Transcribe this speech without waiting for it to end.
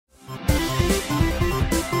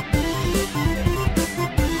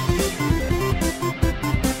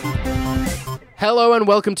Hello and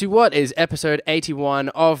welcome to what is episode 81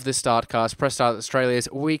 of the Startcast, Press Start Australia's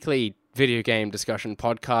weekly video game discussion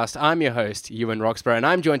podcast. I'm your host, Ewan Roxburgh, and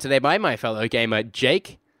I'm joined today by my fellow gamer,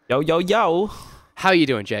 Jake. Yo, yo, yo. How are you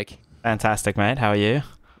doing, Jake? Fantastic, mate. How are you?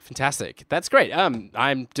 Fantastic. That's great.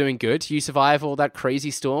 I'm doing good. You survive all that crazy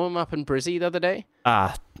storm up in Brizzy the other day?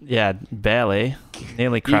 Yeah, barely.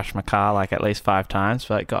 Nearly crashed my car like at least 5 times,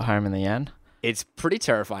 but got home in the end. It's pretty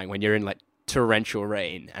terrifying when you're in like torrential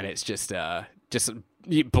rain and it's just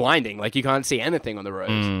blinding. Like you can't see anything on the road.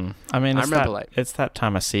 I mean, it's that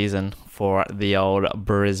time of season for the old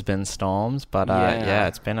Brisbane storms, but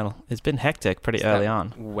it's been hectic pretty early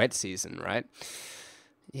on. Wet season, right?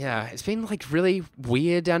 Yeah, it's been like really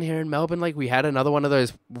weird down here in Melbourne. Like we had another one of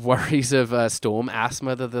those worries of storm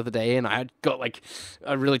asthma the other day, and I got like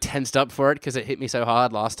really tensed up for it because it hit me so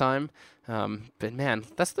hard last time. But man,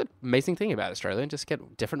 that's the amazing thing about Australia, and just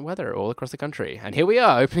get different weather all across the country. And here we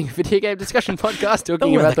are, opening a video game discussion podcast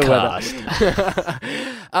talking about the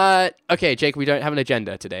weather. Okay, Jake, we don't have an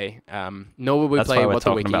agenda today. Nor will we play What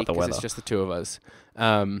the Wiki because it's just the two of us.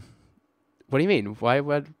 What do you mean?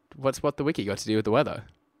 What's What the Wiki got to do with the weather?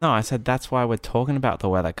 No, I said that's why we're talking about the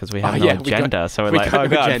weather, because we have no agenda. So we're like, oh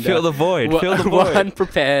God, agenda. Fill the void. We're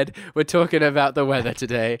unprepared. We're talking about the weather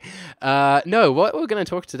today. No, what we're going to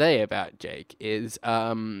talk today about, Jake, is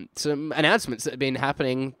some announcements that have been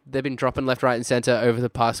happening. They've been dropping left, right, and center over the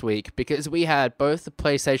past week because we had both the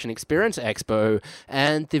PlayStation Experience Expo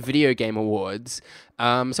and the Video Game Awards.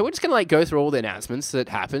 So we're just going to go through all the announcements that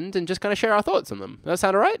happened and just kind of share our thoughts on them. Does that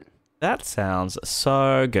sound all right? That sounds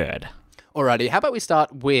so good. Alrighty, how about we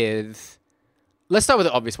start with... Let's start with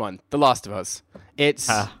the obvious one, The Last of Us. It's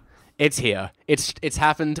here. It's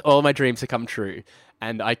happened. All my dreams have come true.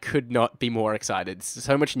 And I could not be more excited.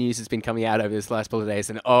 So much news has been coming out over this last couple of days.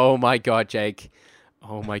 And oh my God, Jake.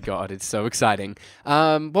 Oh my God, it's so exciting.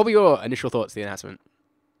 What were your initial thoughts of the announcement?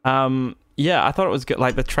 Yeah, I thought it was good.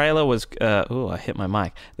 Like, the trailer was... I hit my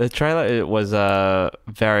mic. The trailer was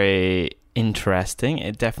very interesting.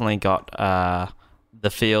 It definitely got... the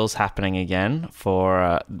feels happening again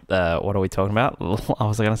for what are we talking about? I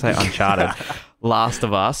was going to say Uncharted, Last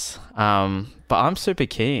of Us. But I'm super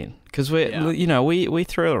keen because we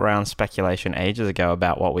threw around speculation ages ago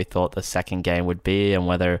about what we thought the second game would be and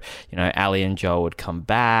whether Ellie and Joel would come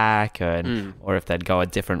back or if they'd go a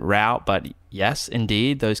different route. But yes,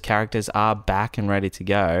 indeed, those characters are back and ready to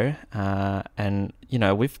go. And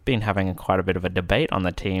we've been having quite a bit of a debate on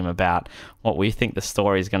the team about what we think the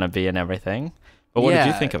story is going to be and everything. But what did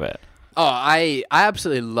you think of it? Oh, I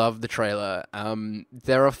absolutely love the trailer.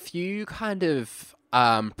 There are a few kind of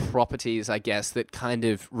properties, I guess, that kind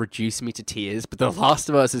of reduce me to tears, but The Last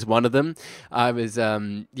of Us is one of them. I was,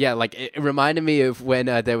 it reminded me of when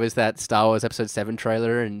there was that Star Wars Episode 7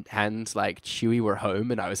 trailer and Han's like, Chewie were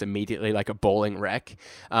home, and I was immediately like a bawling wreck.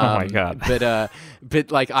 Oh my God.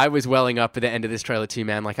 But like I was welling up at the end of this trailer too,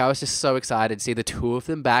 man. Like I was just so excited to see the two of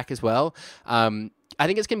them back as well. I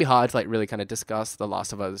think it's going to be hard to like really kind of discuss The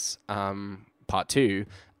Last of Us Part 2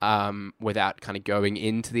 without kind of going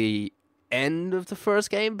into the end of the first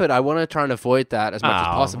game, but I want to try and avoid that as much as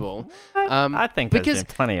possible. I think there's been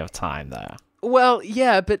plenty of time there. Well,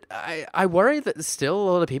 yeah, but I worry that still a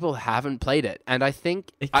lot of people haven't played it, and I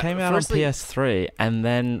think... It came out on PS3 and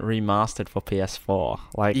then remastered for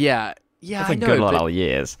PS4. Yeah, that's I a know, good lot of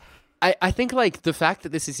years. I think like the fact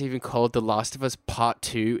that this is even called The Last of Us Part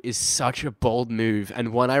 2 is such a bold move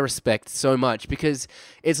and one I respect so much because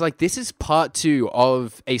it's like this is part 2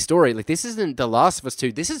 of a story. Like this isn't The Last of Us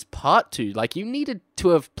 2. This is part 2. Like you needed to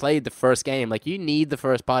have played the first game. Like you need the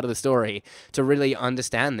first part of the story to really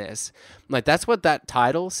understand this. Like that's what that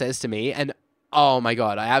title says to me, and oh my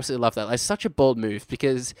God, I absolutely love that. It's such a bold move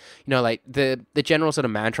because, like the general sort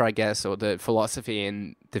of mantra, I guess, or the philosophy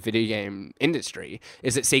in the video game industry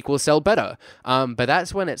is that sequels sell better. But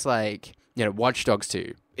that's when it's like, Watch Dogs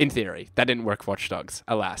 2, in theory. That didn't work for Watch Dogs,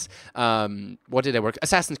 alas. What did it work?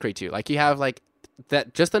 Assassin's Creed 2. Like you have like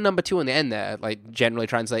that, just the number 2 on the end there, like generally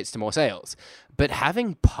translates to more sales. But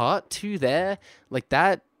having part 2 there, like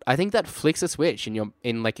that, I think that flicks a switch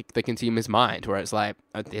in like the consumer's mind where it's like,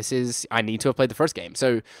 I need to have played the first game.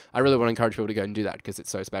 So I really want to encourage people to go and do that because it's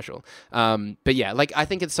so special. But yeah, like I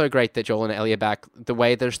think it's so great that Joel and Ellie are back. The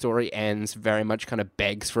way their story ends very much kind of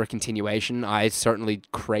begs for a continuation. I certainly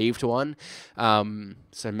craved one.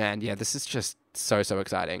 So man, yeah, this is just so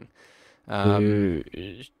exciting. Do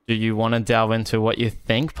you want to delve into what you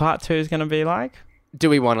think part 2 is going to be like? Do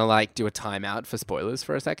we want to like do a timeout for spoilers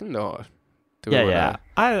for a second or... Yeah.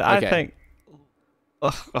 I think...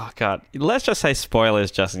 Oh, God. Let's just say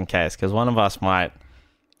spoilers just in case, because one of us might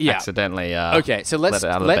accidentally okay, so let's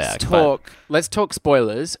talk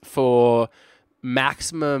spoilers for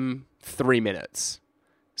maximum 3 minutes.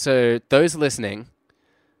 So those listening,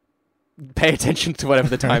 pay attention to whatever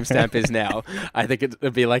the timestamp is now. I think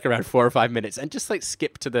it'll be like around 4 or 5 minutes, and just like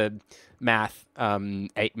skip to the math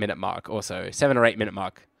 8-minute mark or so, 7 or 8 minute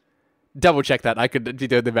mark. Double check that. I could be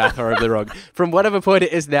doing the math horribly wrong. From whatever point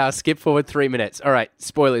it is now, skip forward 3 minutes. All right,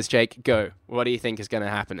 spoilers, Jake, go. What do you think is going to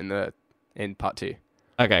happen in part 2?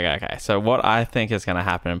 Okay. So what I think is going to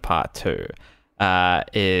happen in part 2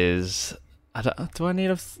 is... do I need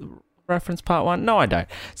to reference part 1? No, I don't.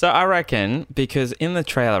 So I reckon, because in the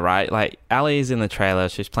trailer, right, like Ellie's in the trailer,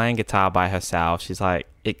 she's playing guitar by herself. She's like,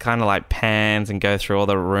 it kind of like pans and goes through all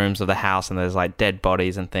the rooms of the house, and there's like dead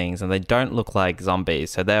bodies and things, and they don't look like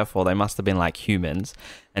zombies, so therefore they must have been like humans,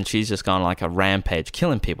 and she's just gone like a rampage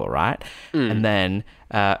killing people, right? And then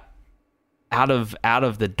out of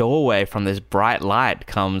the doorway from this bright light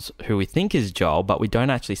comes who we think is Joel, but we don't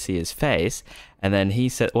actually see his face. And then he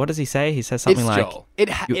said, what does he say? He says something like, Joel.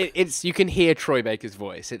 You can hear Troy Baker's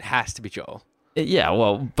voice. It has to be Joel. Yeah,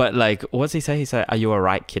 well, but like, what's he say? He said, "Are you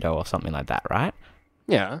alright, kiddo?" or something like that, right?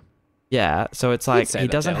 Yeah. Yeah, so it's like he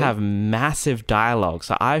doesn't have massive dialogue.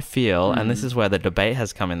 So I feel, and this is where the debate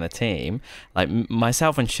has come in the team, like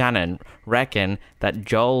myself and Shannon reckon that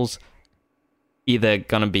Joel's either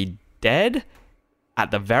going to be dead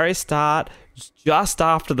at the very start, just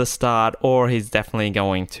after the start, or he's definitely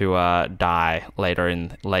going to die later in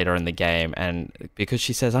the game. And because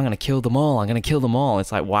she says, I'm going to kill them all,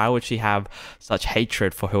 it's like, why would she have such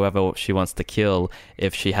hatred for whoever she wants to kill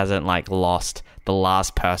if she hasn't like lost the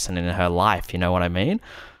last person in her life? You know what I mean?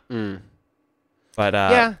 But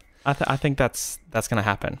yeah, I think that's going to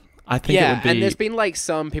happen. I think it would be... and there's been like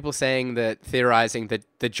some people theorizing that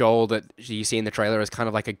the Joel that you see in the trailer is kind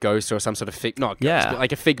of like a ghost or some sort of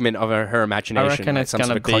like a figment of her imagination. I reckon it's going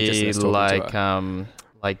to be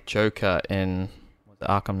like Joker in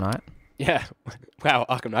Arkham Knight. Yeah, wow,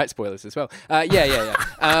 Arkham Knight spoilers as well. Yeah.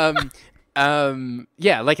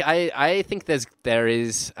 Like I think there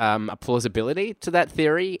is a plausibility to that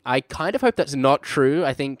theory. I kind of hope that's not true.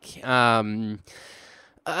 I think like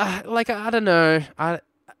I don't know.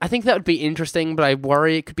 I think that would be interesting, but I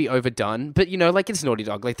worry it could be overdone. But, you know, like, it's Naughty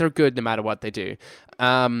Dog. Like, they're good no matter what they do.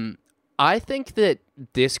 I think that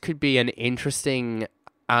this could be an interesting...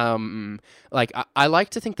 I like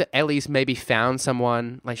to think that Ellie's maybe found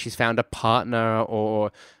someone, like she's found a partner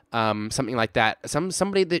or something like that.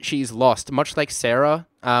 Somebody that she's lost, much like Sarah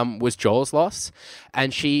was Joel's loss.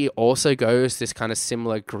 And she also goes this kind of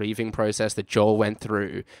similar grieving process that Joel went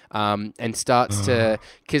through and starts to...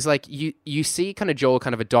 Because, like, you see kind of Joel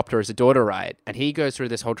kind of adopt her as a daughter, right? And he goes through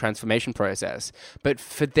this whole transformation process. But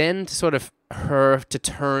for then to sort of her to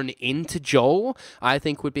turn into Joel, I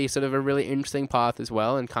think would be sort of a really interesting path as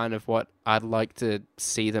well, and kind of what I'd like to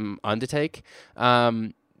see them undertake.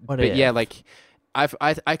 Yeah, like... I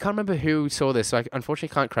can't remember who saw this, so I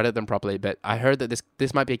unfortunately can't credit them properly, but I heard that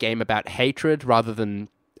this might be a game about hatred rather than...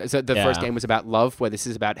 So the first game was about love, where this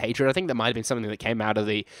is about hatred. I think that might have been something that came out of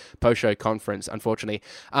the post-show conference, unfortunately.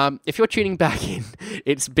 If you're tuning back in,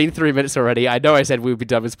 it's been 3 minutes already. I know I said we would be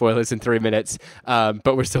done with spoilers in 3 minutes,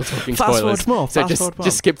 but we're still talking spoilers.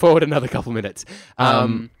 Just skip forward another couple minutes.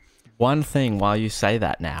 One thing while you say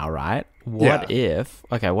that now, right? What if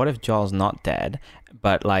Joel's not dead,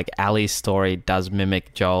 but like Ellie's story does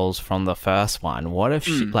mimic Joel's from the first one? What if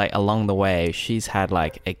she, like, along the way she's had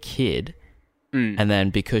like a kid, and then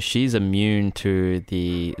because she's immune to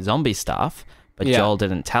the zombie stuff, but Joel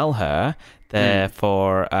didn't tell her,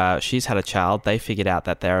 therefore she's had a child. They figured out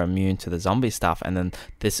that they're immune to the zombie stuff, and then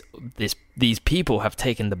these people have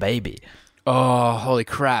taken the baby. Oh, holy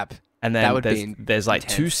crap! And then there's like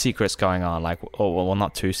intense. 2 secrets going on, like, well,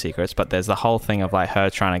 not 2 secrets, but there's the whole thing of like her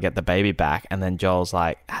trying to get the baby back, and then Joel's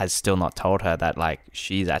like has still not told her that like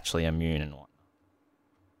she's actually immune and whatnot.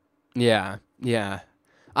 Yeah.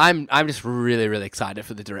 I'm just really, really excited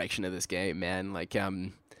for the direction of this game, man. Like,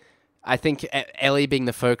 I think Ellie being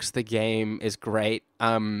the focus of the game is great.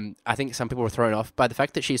 I think some people were thrown off by the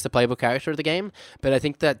fact that she's the playable character of the game, but I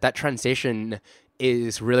think that transition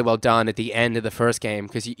is really well done at the end of the first game,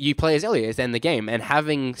 because you play as Ellie at the end of the game, and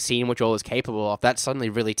having seen what Joel is capable of, that's suddenly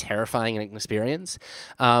really terrifying an experience.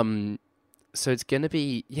 So it's gonna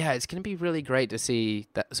be really great to see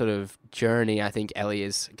that sort of journey I think Ellie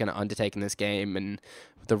is gonna undertake in this game, and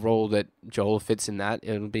the role that Joel fits in that.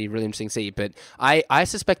 It'll be really interesting to see. But I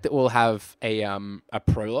suspect that we'll have a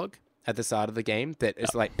prologue at the start of the game that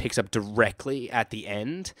is like picks up directly at the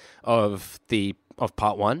end of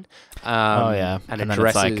part 1. And then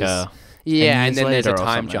addresses, it's like and then there's a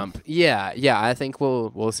time jump. Yeah, I think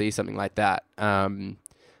we'll see something like that. And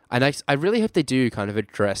I really hope they do kind of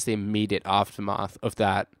address the immediate aftermath of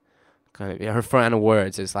that kind of her final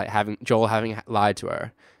words is like having Joel having lied to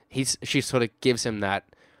her. She sort of gives him that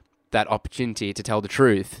opportunity to tell the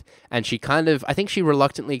truth, and she kind of, I think she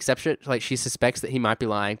reluctantly accepts it. Like, she suspects that he might be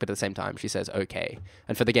lying, but at the same time she says okay,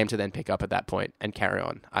 and for the game to then pick up at that point and carry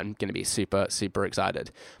on, I'm going to be super, super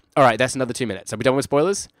excited. All right, that's another 2 minutes. Are we done with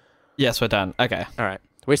spoilers? Yes, we're done. Okay. All right.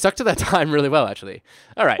 We stuck to that time really well, actually.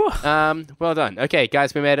 All right. Well done. Okay,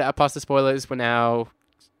 guys, we made it past the spoilers. We're now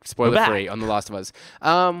spoiler-free on The Last of Us.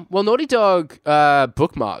 Well, Naughty Dog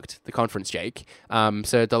bookmarked the conference, Jake.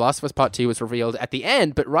 So The Last of Us Part 2 was revealed at the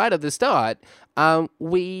end, but right at the start,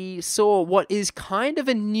 we saw what is kind of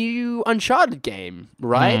a new Uncharted game,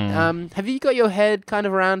 right? Have you got your head kind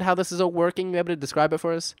of around how this is all working? You able to describe it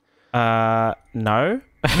for us? No.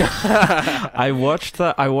 I watched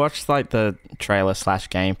like the trailer /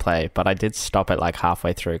 gameplay, but I did stop it like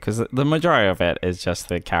halfway through because the majority of it is just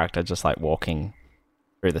the character just like walking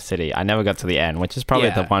through the city. I never got to the end, which is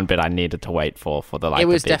probably the one bit I needed to wait for the like. It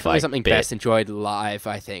was the big, definitely like, something bit. best enjoyed live.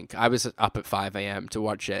 I think I was up at 5 a.m. to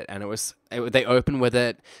watch it, and they opened with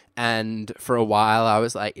it, and for a while I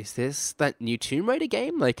was like, "Is this that new Tomb Raider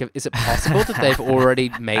game? Like, is it possible that they've already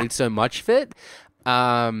made so much of it?"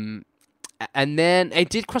 And then it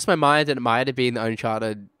did cross my mind that it might have been the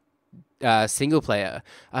Uncharted single player,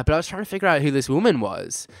 but I was trying to figure out who this woman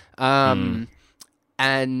was. And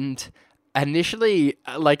initially,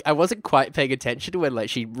 like, I wasn't quite paying attention when like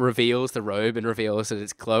she reveals the robe and reveals that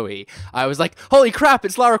it's Chloe. I was like, "Holy crap,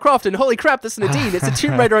 it's Lara Croft!" and "Holy crap, that's Nadine! It's a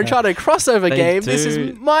Tomb Raider Uncharted crossover game. This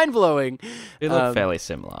is mind blowing." They look fairly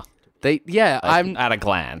similar. I'm at a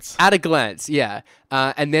glance. At a glance, yeah.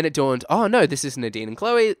 And then it dawned, oh no, this is Nadine and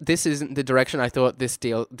Chloe. This isn't the direction I thought this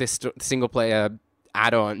single player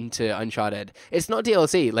add-on to Uncharted. It's not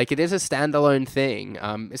DLC. Like, it is a standalone thing.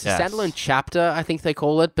 It's a standalone chapter, I think they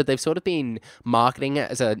call it, but they've sort of been marketing it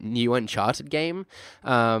as a new Uncharted game.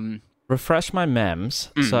 Refresh my memes.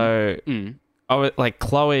 So, like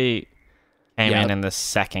Chloe came in the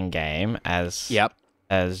second game as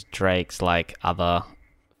Drake's like other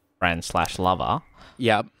friend / lover.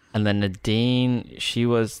 Yep. And then Nadine, she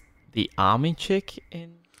was the army chick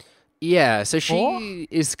in... Yeah, so she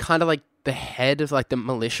is kind of like the head of like the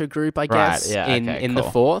militia group, I guess, in the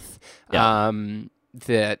fourth.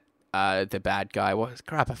 That the bad guy,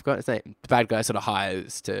 I forgot his name. The bad guy sort of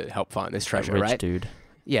hires to help find this treasure, rich right? Dude.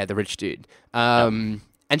 Yeah, the rich dude.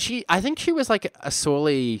 And I think she was like a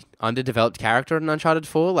sorely underdeveloped character in Uncharted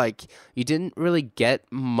 4. Like, you didn't really get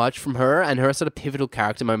much from her, and her sort of pivotal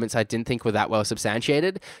character moments I didn't think were that well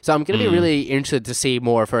substantiated. So I'm going to be really interested to see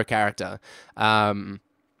more of her character.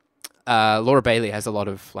 Laura Bailey has a lot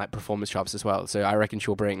of like performance chops as well, so I reckon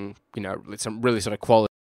she'll bring, some really sort of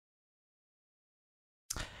quality.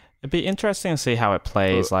 It'd be interesting to see how it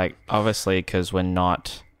plays. Like, obviously, because we're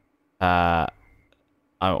not...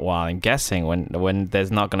 I'm guessing when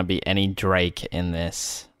there's not going to be any Drake in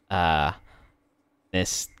this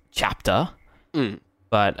this chapter,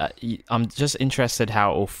 but I'm just interested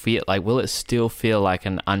how it will feel. Like, will it still feel like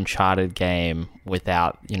an Uncharted game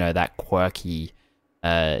without that quirky,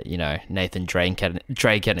 Nathan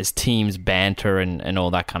Drake and his team's banter and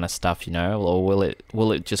all that kind of stuff, or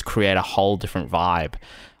will it just create a whole different vibe?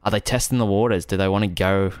 Are they testing the waters? Do they want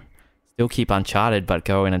to still keep Uncharted but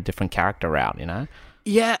go in a different character route?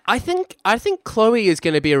 Yeah, I think Chloe is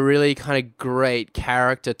going to be a really kind of great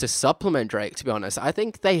character to supplement Drake, to be honest. I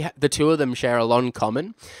think the two of them share a lot in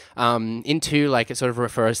common. In 2, like, it sort of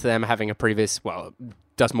refers to them having a previous, well,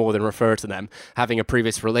 does more than refer to them having a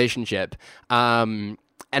previous relationship. And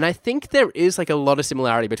I think there is like a lot of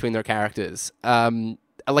similarity between their characters.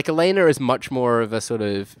 Like, Elena is much more of a sort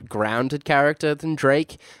of grounded character than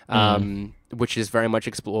Drake, which is very much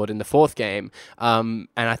explored in the 4th game. And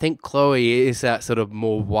I think Chloe is that sort of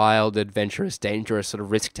more wild, adventurous, dangerous, sort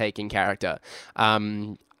of risk-taking character.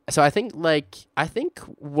 So I think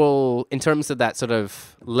we'll, in terms of that sort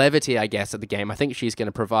of levity, I guess, of the game, I think she's going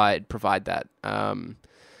to provide that.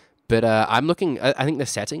 But I'm looking... I think the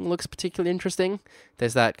setting looks particularly interesting.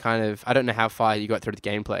 There's that kind of... I don't know how far you got through the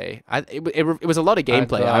gameplay. It was a lot of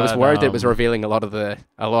gameplay. I was worried that it was revealing a lot of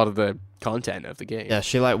the content of the game. Yeah,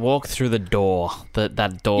 she like walked through the door,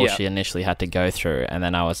 that door she initially had to go through, and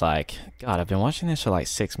then I was like, God, I've been watching this for like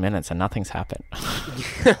 6 minutes and nothing's happened.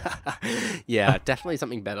 Yeah, definitely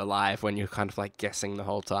something better live when you're kind of like guessing the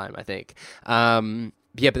whole time, I think.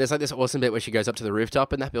 Yeah, but there's like this awesome bit where she goes up to the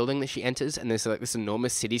rooftop in that building that she enters, and there's like this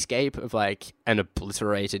enormous cityscape of like an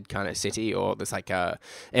obliterated kind of city, or there's like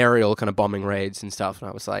aerial kind of bombing raids and stuff. And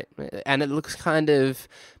I was like, and it looks kind of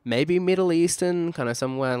maybe Middle Eastern, kind of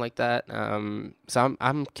somewhere like that. So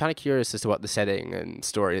I'm kind of curious as to what the setting and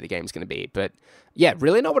story of the game's going to be. But yeah,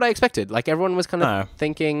 really not what I expected. Like everyone was kind of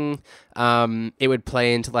thinking it would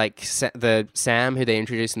play into like the Sam who they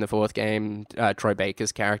introduced in the fourth game, Troy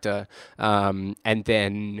Baker's character, and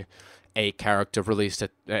then a character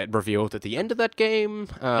revealed at the end of that game.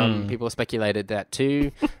 People speculated that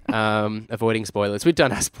too. Avoiding spoilers. We've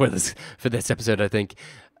done our spoilers for this episode, I think.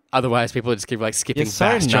 Otherwise, people would just keep like skipping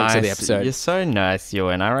vast chunks of the episode. You're so nice,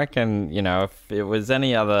 Ewan. I reckon, if it was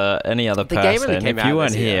any other person, if you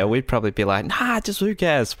weren't here, we'd probably be like, nah, just who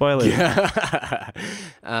cares? Spoilers.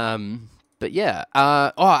 But yeah.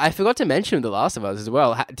 I forgot to mention The Last of Us as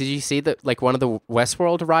well. Did you see that? Like one of the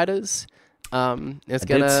Westworld writers. I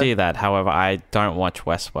did see that. However, I don't watch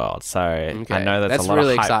Westworld, so I know that's a lot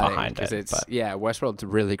really of hype exciting behind it. Westworld's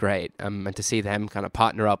really great. And to see them kind of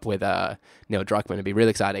partner up with Neil Druckmann would be really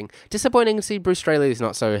exciting. Disappointing to see Bruce Straley is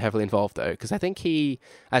not so heavily involved though, because I think he,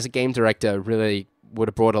 as a game director, really would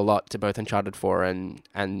have brought a lot to both Uncharted 4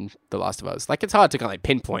 and The Last of Us. Like it's hard to kind of like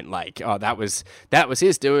pinpoint like, oh, that was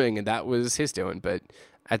his doing and that was his doing, but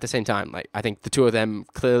at the same time, like I think the two of them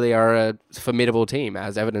clearly are a formidable team,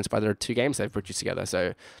 as evidenced by the two games they've produced together.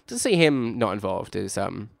 So to see him not involved is a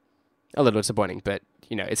little disappointing. But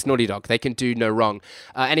it's Naughty Dog; they can do no wrong.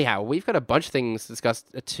 Anyhow, we've got a bunch of things discussed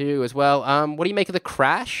too as well. What do you make of the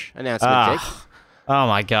Crash announcement, Jake? Oh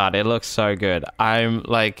my god, it looks so good! I'm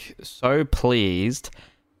like so pleased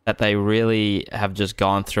that they really have just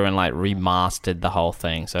gone through and like remastered the whole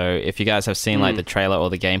thing. So if you guys have seen like the trailer or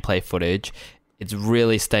the gameplay footage, it's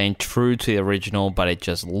really staying true to the original, but it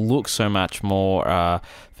just looks so much more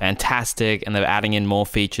fantastic. And they're adding in more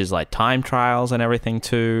features like time trials and everything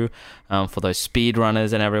too, for those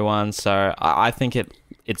speedrunners and everyone. So I think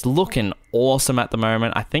it's looking awesome at the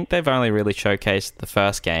moment. I think they've only really showcased the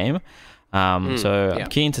first game. I'm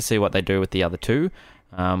keen to see what they do with the other two.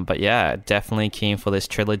 But yeah, definitely keen for this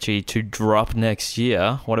trilogy to drop next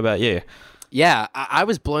year. What about you? Yeah, I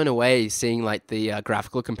was blown away seeing like the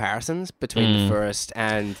graphical comparisons between the first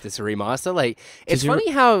and this remaster. Like, it's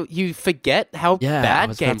funny how you forget how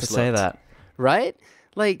bad games looked. Say that, right?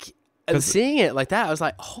 Like, and seeing it like that, I was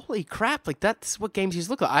like, "Holy crap!" Like that's what games used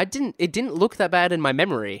to look like. It didn't look that bad in my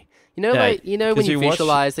memory. When you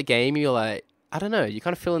visualize the game, you're like, I don't know. You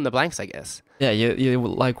kind of fill in the blanks, I guess. Yeah, you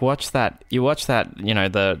like watch that. You watch that. The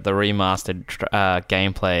remastered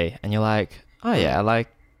gameplay, and you're like, oh yeah, like.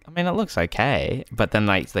 I mean, it looks okay, but then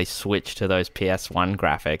like they switch to those PS1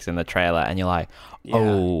 graphics in the trailer, and you're like,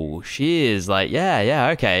 "Oh, she is like,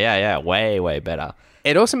 okay, way better."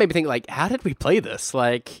 It also made me think, like, how did we play this?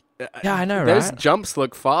 Like, I know, those jumps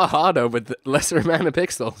look far harder with lesser amount of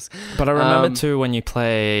pixels. But I remember too when you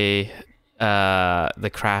play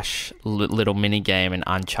the Crash little mini game in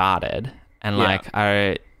Uncharted, and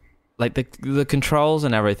like the controls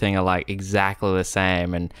and everything are like exactly the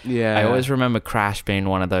same, and I always remember Crash being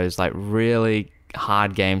one of those like really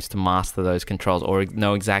hard games to master those controls or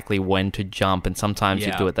know exactly when to jump, and sometimes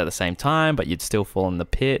you'd do it at the same time but you'd still fall in the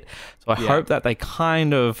pit. So I hope that they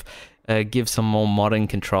kind of give some more modern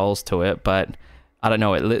controls to it, but I don't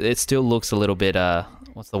know, it still looks a little bit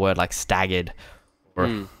what's the word, like staggered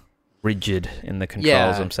or rigid in the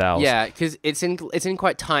controls themselves. Yeah, because it's in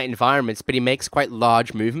quite tight environments, but he makes quite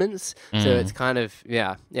large movements. So it's kind of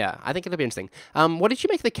I think it'll be interesting. What did you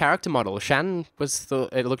make of the character model? Shan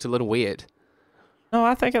it looked a little weird. No,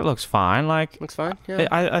 I think it looks fine. Like looks fine. Yeah,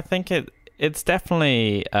 I think it's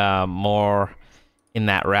definitely more in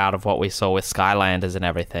that route of what we saw with Skylanders and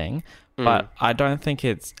everything. But I don't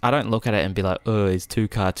look at it and be like, oh, he's too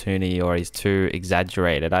cartoony or he's too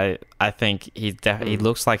exaggerated. I think he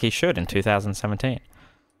looks like he should in 2017.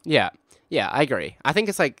 Yeah, I agree. I think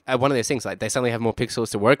it's like one of those things, like they suddenly have more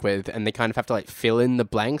pixels to work with and they kind of have to like fill in the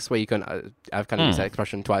blanks where you can, I've kind of used that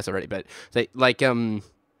expression twice already, but like, you know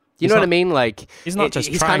what I mean? Like he's not just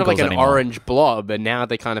he's kind of like an anymore. Orange blob, and now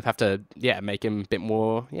they kind of have to make him a bit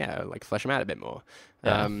more like flesh him out a bit more.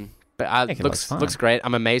 Yeah. But looks great.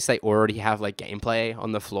 I'm amazed they already have like gameplay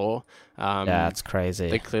on the floor. Yeah, it's crazy.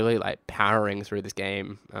 They're clearly like powering through this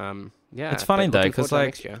game. It's funny though because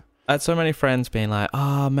like I had so many friends being like,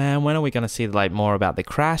 "Oh man, when are we going to see like more about the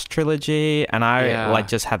Crash trilogy?" And I like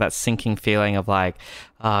just had that sinking feeling of like,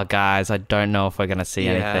 "Oh guys, I don't know if we're going to see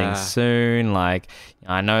anything soon." Like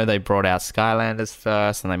I know they brought out Skylanders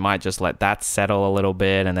first, and they might just let that settle a little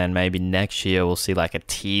bit, and then maybe next year we'll see like a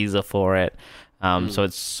teaser for it. So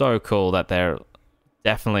it's so cool that they're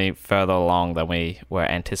definitely further along than we were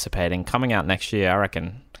anticipating. Coming out next year, I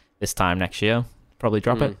reckon this time next year, probably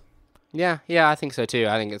drop it. Yeah, I think so too.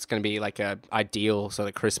 I think it's going to be like a ideal sort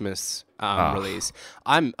of Christmas release.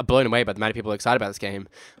 I'm blown away by the amount of people excited about this game.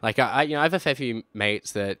 Like, I have a fair few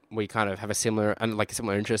mates that we kind of have a similar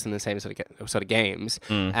interest in the same sort of games,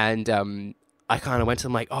 and I kind of went to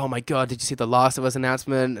them like, oh my god, did you see the Last of Us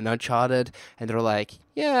announcement and Uncharted? And they're like,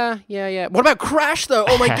 yeah. What about Crash though?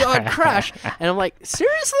 Oh my god, Crash! And I'm like,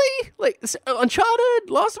 seriously? Like Uncharted,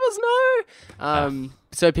 Last of Us, no.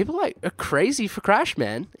 So people are crazy for Crash,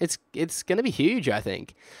 man. It's gonna be huge, I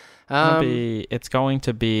think. It's going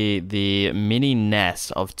to be the mini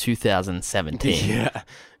NES of 2017.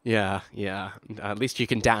 Yeah. At least you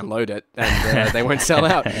can download it, and they won't sell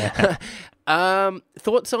out.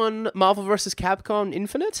 Thoughts on Marvel vs. Capcom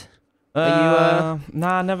Infinite? Nah,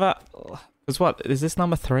 never. Because what is this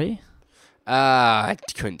number 3? I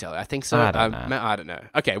couldn't tell you. I think so. I don't know.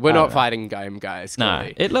 Okay, we're not fighting game guys. No,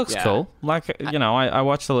 it looks cool. Like, I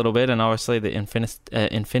watched a little bit, and obviously the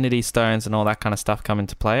Infinity Stones and all that kind of stuff come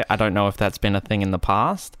into play. I don't know if that's been a thing in the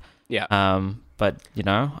past. Yeah. But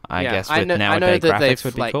I guess I know nowadays that graphics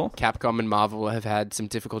would be cool. Capcom and Marvel have had some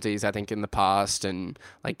difficulties, I think, in the past, and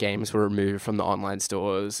like games were removed from the online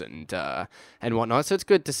stores and whatnot. So it's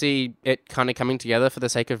good to see it kind of coming together for the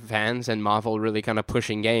sake of fans, and Marvel really kind of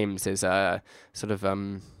pushing games as a sort of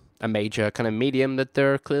a major kind of medium that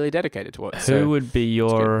they're clearly dedicated towards. Who would be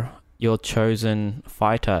your chosen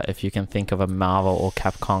fighter if you can think of a Marvel or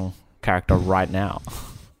Capcom character right now?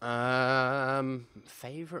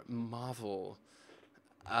 Favorite Marvel.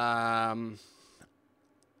 I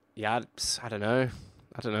don't know.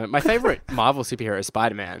 My favorite Marvel superhero is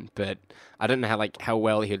Spider-Man, but I don't know how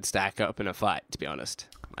well he'd stack up in a fight, to be honest.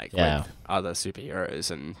 With other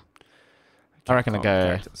superheroes and I reckon I'd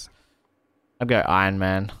go Iron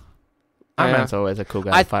Man. Iron Man's always a cool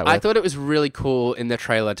guy to fight with. I thought it was really cool in the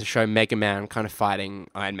trailer to show Mega Man kind of fighting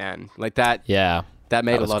Iron Man. Like that. Yeah. That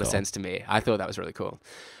made a lot of sense to me. I thought that was really cool.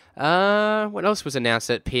 What else was announced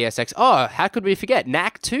at PSX? Oh, how could we forget?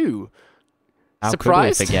 Knack 2.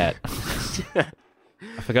 Surprised? Could we forget?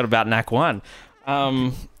 I forgot about Knack 1.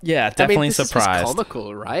 Definitely this surprised. Is just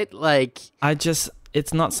comical, right? Like,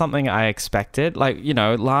 it's not something I expected. Like,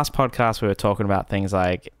 last podcast we were talking about things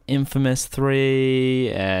like Infamous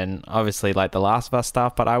 3 and obviously like the Last of Us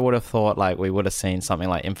stuff, but I would have thought like we would have seen something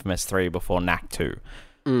like Infamous 3 before Knack 2.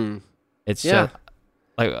 It's just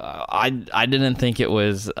like I didn't think it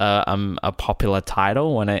was a popular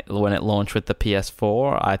title when it launched with the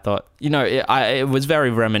PS4. I thought it was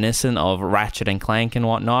very reminiscent of Ratchet and Clank and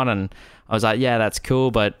whatnot, and I was like, yeah, that's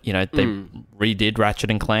cool, but they redid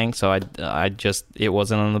Ratchet and Clank, so it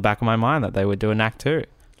wasn't on the back of my mind that they would do a Knack 2.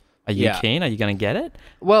 Are you keen? Are you going to get it?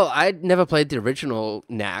 Well, I'd never played the original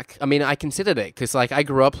Knack. I mean, I considered it because like I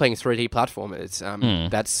grew up playing 3D platformers.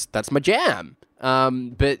 That's my jam.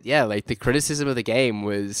 But yeah, like the criticism of the game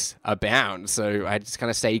was abound, so I just kind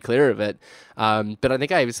of stayed clear of it. But I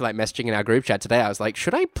think I was like messaging in our group chat today. I was like,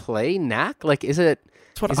 should I play Knack? Like, is it?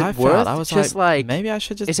 That's what is I it felt. worth I was just like maybe I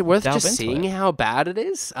should just. Is it worth delve just into seeing it? how bad it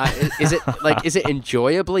is? Is it like is it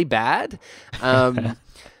enjoyably bad?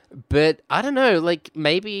 But I don't know, like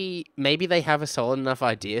maybe they have a solid enough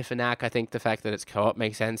idea for Knack. I think the fact that it's co-op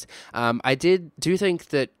makes sense. I do think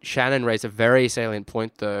that Shannon raised a very salient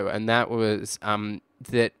point though, and that was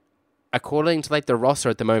that according to like the roster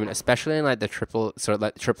at the moment, especially in like the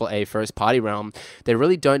triple A first party realm, they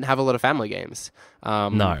really don't have a lot of family games.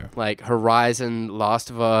 No, like Horizon, Last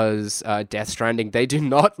of Us, Death Stranding, they do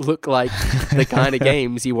not look like the kind of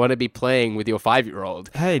games you want to be playing with your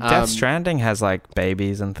 5-year-old. Hey, Death Stranding has like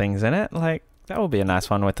babies and things in it. Like that would be a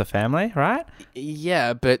nice one with the family, right?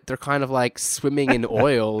 Yeah, but they're kind of like swimming in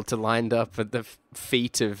oil to lined up at the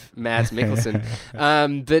feet of Mads Mikkelsen.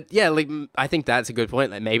 But yeah, like I think that's a good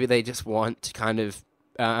point. Like maybe they just want to kind of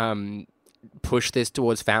push this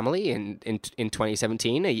towards family in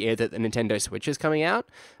 2017, a year that the Nintendo Switch is coming out.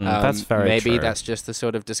 That's very maybe true. that's just the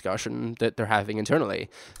sort of discussion that they're having internally.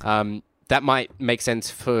 That might make sense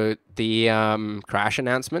for the Crash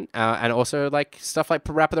announcement, and also like stuff like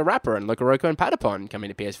Parappa the Rapper and Loco Roco and Patapon coming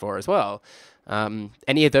to PS4 as well.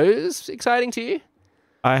 Any of those exciting to you?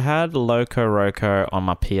 I had Loco Roco on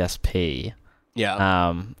my PSP.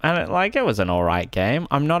 Yeah. And it was an alright game.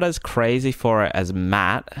 I'm not as crazy for it as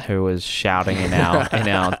Matt, who was shouting in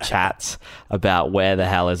our chats about where the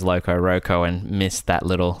hell is Loco Roco and missed that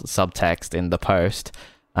little subtext in the post.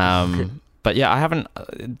 But yeah, I haven't.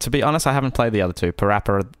 To be honest, I haven't played the other two,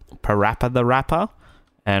 Parappa the Rapper,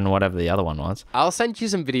 and whatever the other one was. I'll send you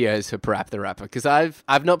some videos for Parappa the Rapper because I've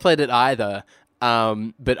not played it either.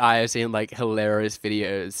 But I have seen like hilarious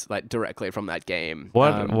videos like directly from that game.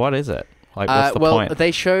 What is it? Like, what's the well, point?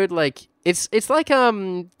 they showed like it's like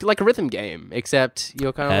a rhythm game, except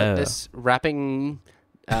you're kind of like this rapping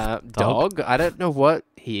dog. I don't know what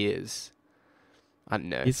he is. I don't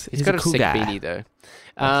know. He's got a a cool sick guy. beanie though.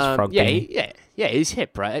 Like his frog beanie. Yeah. He's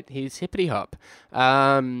hip, right? He's hippity hop.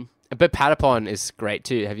 But Patapon is great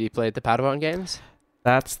too. Have you played the Patapon games?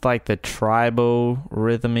 That's like the tribal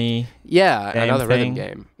rhythmy. Yeah, game another thing.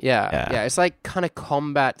 rhythm game. Yeah. It's like kind of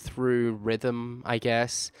combat through rhythm, I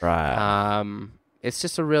guess. Right. It's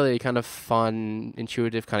just a really kind of fun,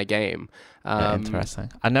 intuitive kind of game.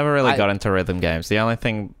 Interesting. I never really got into rhythm games. The only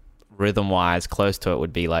thing rhythm-wise close to it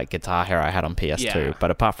would be like Guitar Hero I had on PS2. Yeah. But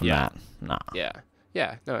apart from that, no.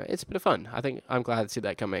 Yeah, no, it's a bit of fun. I think I'm glad to see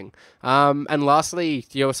that coming. And lastly,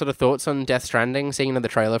 your sort of thoughts on Death Stranding, seeing another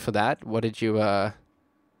trailer for that. What did you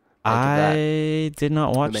I did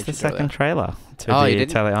not watch the second trailer, to be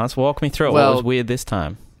totally honest. Walk me through it. What was weird this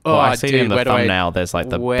time? Oh, I see in the thumbnail, there's like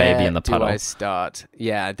the baby in the puddle. Where do I start?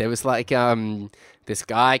 Yeah, there was like this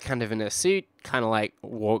guy kind of in a suit, kind of like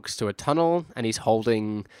walks to a tunnel, and he's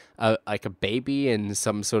holding like a baby in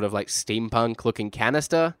some sort of like steampunk looking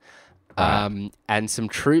canister. Right. And some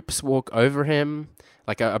troops walk over him,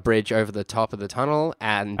 like a bridge over the top of the tunnel,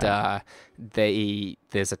 and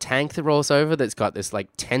there's a tank that rolls over that's got this like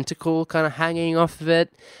tentacle kind of hanging off of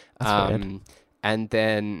it. That's weird. And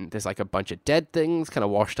then there's like a bunch of dead things kind of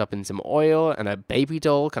washed up in some oil, and a baby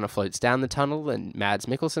doll kind of floats down the tunnel, and Mads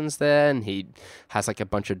Mikkelsen's there, and he has like a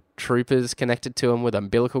bunch of troopers connected to him with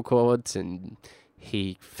umbilical cords, and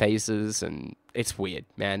he phases, and it's weird,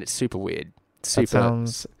 man. It's super weird. That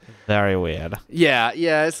sounds very weird. Yeah.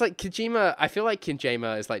 It's like Kojima. I feel like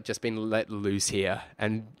Kojima is like just been let loose here,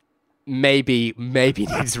 and maybe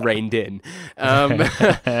needs reined in.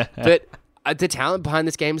 But the talent behind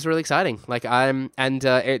this game is really exciting. Like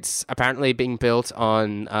it's apparently being built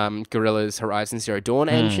on Guerrilla's Horizon Zero Dawn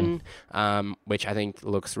engine, which I think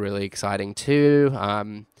looks really exciting too.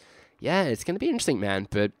 Yeah, it's gonna be interesting, man.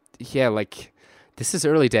 But yeah, like. This is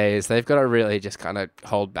early days. They've got to really just kind of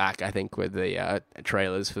hold back, I think, with the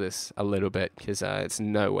trailers for this a little bit, because it's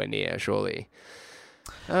nowhere near, surely.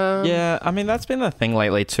 Yeah, I mean, that's been the thing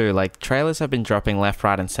lately, too. Like, trailers have been dropping left,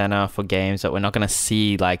 right, and center for games that we're not going to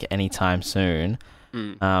see, like, anytime soon.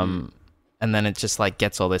 And then it just, like,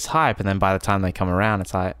 gets all this hype, and then by the time they come around,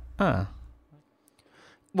 it's like,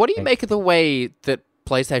 What do you make of the way that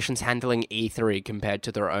PlayStation's handling E3 compared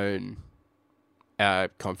to their own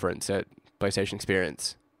conference at PlayStation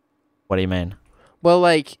Experience? What do you mean? Well,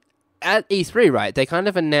 like, at E3, right, they kind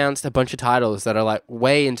of announced a bunch of titles that are, like,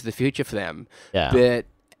 way into the future for them. Yeah. But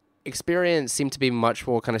Experience seemed to be much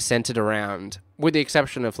more kind of centered around, with the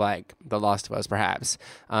exception of, like, The Last of Us, perhaps,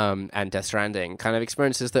 and Death Stranding, kind of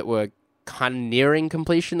experiences that were kind of nearing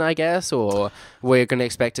completion, I guess, or we're going to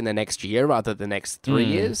expect in the next year rather than the next 3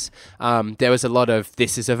 years. There was a lot of,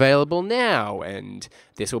 this is available now, and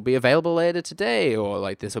this will be available later today, or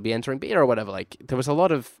like this will be entering beta or whatever. Like, there was a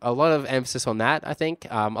lot of emphasis on that, I think.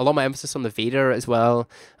 A lot more emphasis on the Vita as well.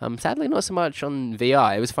 Sadly, not so much on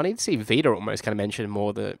VR. It was funny to see Vita almost kind of mentioned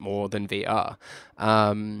more than VR.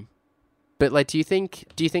 But like, do you think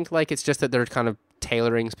like it's just that they're kind of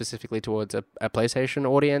tailoring specifically towards a PlayStation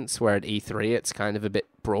audience, where at E3 it's kind of a bit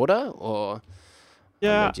broader, or do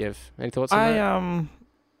you have any thoughts on that?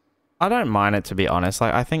 I don't mind it, to be honest.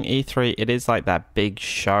 Like, I think E3, it is like that big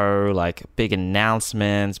show, like big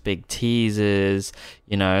announcements, big teasers,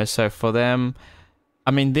 you know. So for them,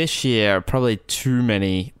 I mean, this year probably too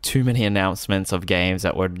many announcements of games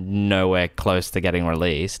that were nowhere close to getting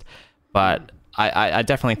released. But I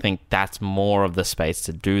definitely think that's more of the space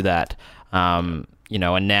to do that. You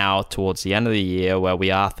know, and now towards the end of the year, where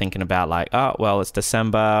we are thinking about like, oh, well, it's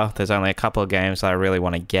December. There's only a couple of games that I really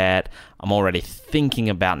want to get. I'm already thinking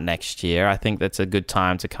about next year. I think that's a good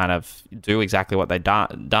time to kind of do exactly what they've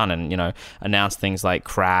done and, you know, announce things like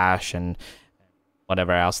Crash and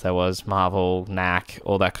whatever else there was, Marvel, Knack,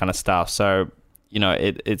 all that kind of stuff. So, you know,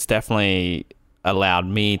 it's definitely allowed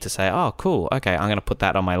me to say, oh, cool. Okay, I'm going to put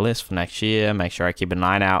that on my list for next year. Make sure I keep an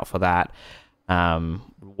eye out for that.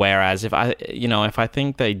 Whereas if I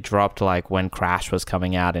think they dropped like when Crash was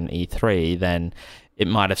coming out in E3, then it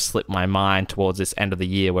might have slipped my mind towards this end of the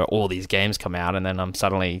year where all these games come out, and then I'm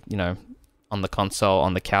suddenly, you know, on the console,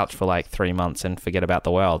 on the couch for like 3 months and forget about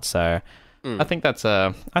the world. So I think that's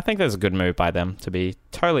a good move by them, to be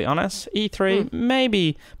totally honest. E3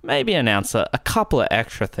 maybe announce a couple of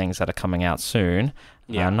extra things that are coming out soon.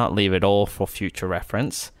 Not leave it all for future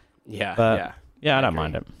reference. Yeah, but I don't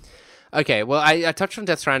mind it. Okay, well, I touched on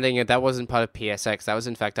Death Stranding, and that wasn't part of PSX. That was,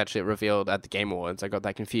 in fact, actually revealed at the Game Awards. I got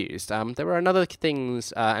that confused. There were another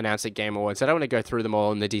things announced at Game Awards. I don't want to go through them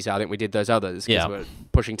all in the detail. I think we did those others because we're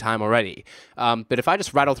pushing time already. But if I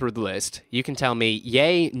just rattle through the list, you can tell me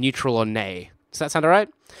yay, neutral, or nay. Does that sound all right?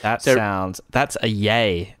 That's a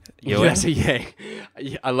yay. That's a yay.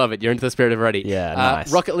 I love it. You're into the spirit of already. Yeah,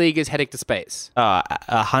 nice. Rocket League is heading to space.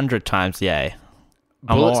 100 times yay.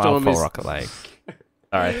 I'm all up for Rocket League.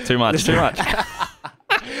 Sorry, too much.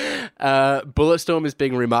 Bulletstorm is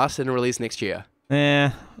being remastered and released next year.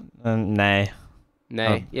 Yeah, nay.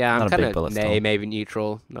 Nay. Yeah, I'm not a kind big of nay, Bulletstorm. maybe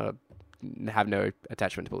neutral. Have no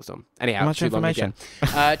attachment to Bulletstorm. Anyhow, Much too long information.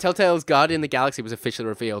 again. Telltale's Guardian of the Galaxy was officially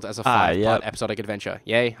revealed as a 5-part episodic adventure.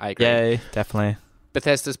 Yay, I agree. Yay, definitely.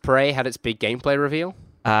 Bethesda's Prey had its big gameplay reveal.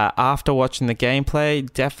 After watching the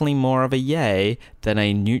gameplay, definitely more of a yay than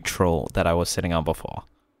a neutral that I was sitting on before.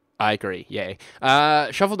 I agree. Yay.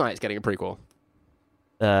 Shovel Knight is getting a prequel.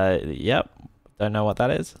 Yep. Don't know what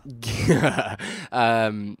that is.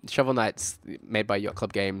 Shovel Knight's made by Yacht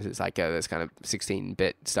Club Games. It's like this kind of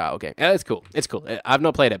 16-bit style game. It's cool. It's cool. I've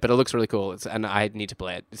not played it, but it looks really cool. And I need to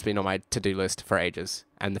play it. It's been on my to-do list for ages.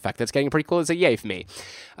 And the fact that it's getting a prequel is a yay for me.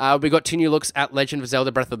 We got 2 new looks at Legend of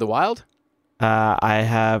Zelda Breath of the Wild. I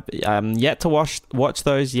have yet to watch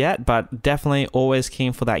those yet, but definitely always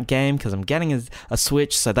keen for that game because I'm getting a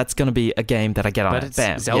Switch, so that's going to be a game that I get on. But it's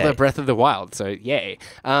Bam, Zelda yay. Breath of the Wild, so yay.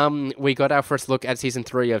 We got our first look at Season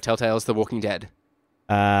 3 of Telltale's The Walking Dead.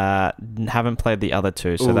 Haven't played the other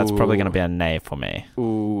 2, so that's probably going to be a nay for me.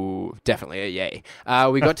 Ooh, definitely a yay.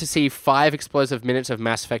 We got to see 5 explosive minutes of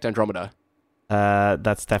Mass Effect Andromeda.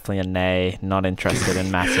 That's definitely a nay. Not interested in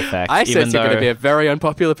Mass Effect. I sense you're going to be a very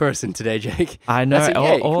unpopular person today, Jake. I know.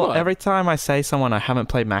 Yay, Every time I say someone I haven't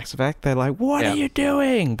played Mass Effect, they're like, "What are you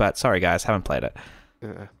doing?" But sorry, guys, haven't played it.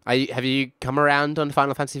 Have you come around on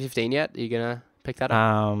Final Fantasy 15 yet? Are you gonna pick that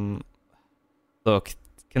up? Look,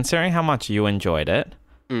 considering how much you enjoyed it,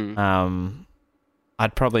 I'd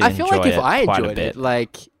probably. I feel like if I quite enjoyed a bit. it,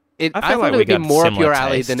 like I feel thought like it would we be got more up similar your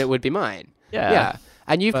alley taste. than it would be mine. Yeah.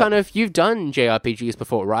 And you've done JRPGs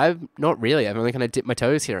before, right? Not really. I've only kind of dipped my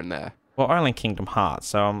toes here and there. Well, only Kingdom Hearts,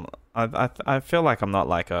 so I feel like I'm not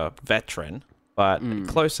like a veteran, but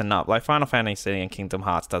close enough. Like Final Fantasy and Kingdom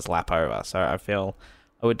Hearts does lap over, so I feel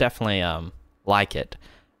I would definitely like it.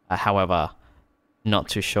 However, not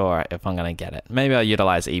too sure if I'm going to get it. Maybe I'll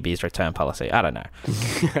utilize EB's return policy. I don't know.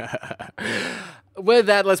 With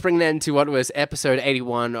that, let's bring an end to what was episode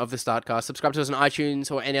 81 of The Startcast. Subscribe to us on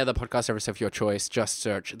iTunes or any other podcast service of your choice. Just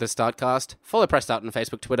search The Startcast. Follow Press Start on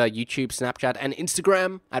Facebook, Twitter, YouTube, Snapchat, and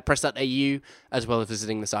Instagram at pressstart.au, as well as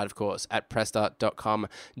visiting the site, of course, at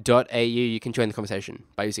pressstart.com.au. You can join the conversation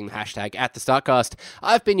by using the hashtag at The Startcast.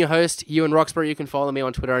 I've been your host, Ewan Roxburgh. You can follow me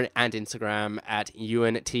on Twitter and Instagram at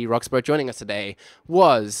Ewan T. Roxburgh. Joining us today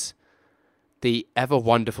was the ever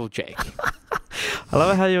wonderful Jake. I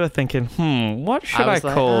love how you were thinking, what should I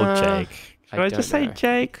call Jake? Should I just say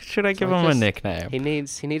Jake? Should I give him a nickname? He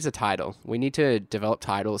needs a title. We need to develop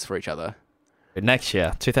titles for each other. Next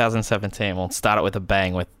year, 2017, we'll start it with a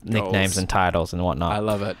bang with nicknames and titles and whatnot. I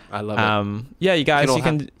love it. Yeah, you guys, you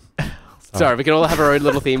can... Sorry, we can all have our own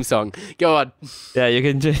little theme song. Go on. Yeah,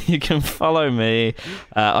 you can follow me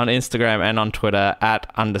on Instagram and on Twitter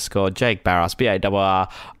at _Jake Barros,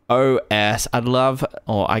 BARROS. I'd love,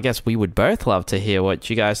 or I guess we would both love to hear what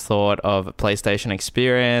you guys thought of PlayStation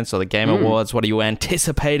Experience or the Game Awards. What are you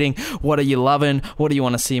anticipating? What are you loving? What do you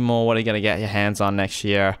want to see more? What are you going to get your hands on next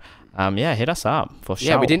year? Yeah, hit us up for sure.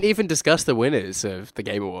 Yeah, we didn't even discuss the winners of the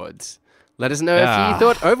Game Awards. Let us know if you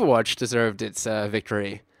thought Overwatch deserved its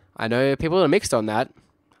victory. I know people are mixed on that.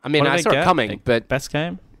 I mean, I saw it coming, but... Best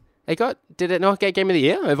game? Did it not get Game of the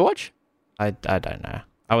Year, Overwatch? I don't know.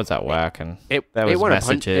 I was at work and it won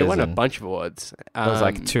a bunch of awards. It was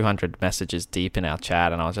like 200 messages deep in our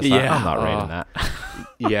chat and I was just like, I'm not reading that.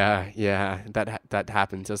 yeah. That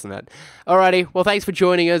happens, doesn't it? Alrighty. Well, thanks for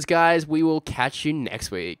joining us, guys. We will catch you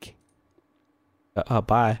next week.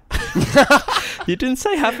 Bye. You didn't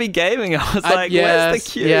say happy gaming. I was like, where's the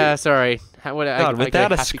cue? Yeah, sorry.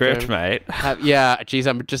 Without a script, mate. Geez,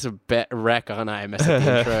 I'm just a bit wreck, aren't I? I messed up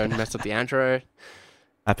the intro and messed up the outro.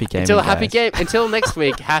 Happy gaming, Until next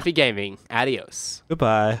week, happy gaming. Adios.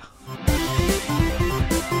 Goodbye.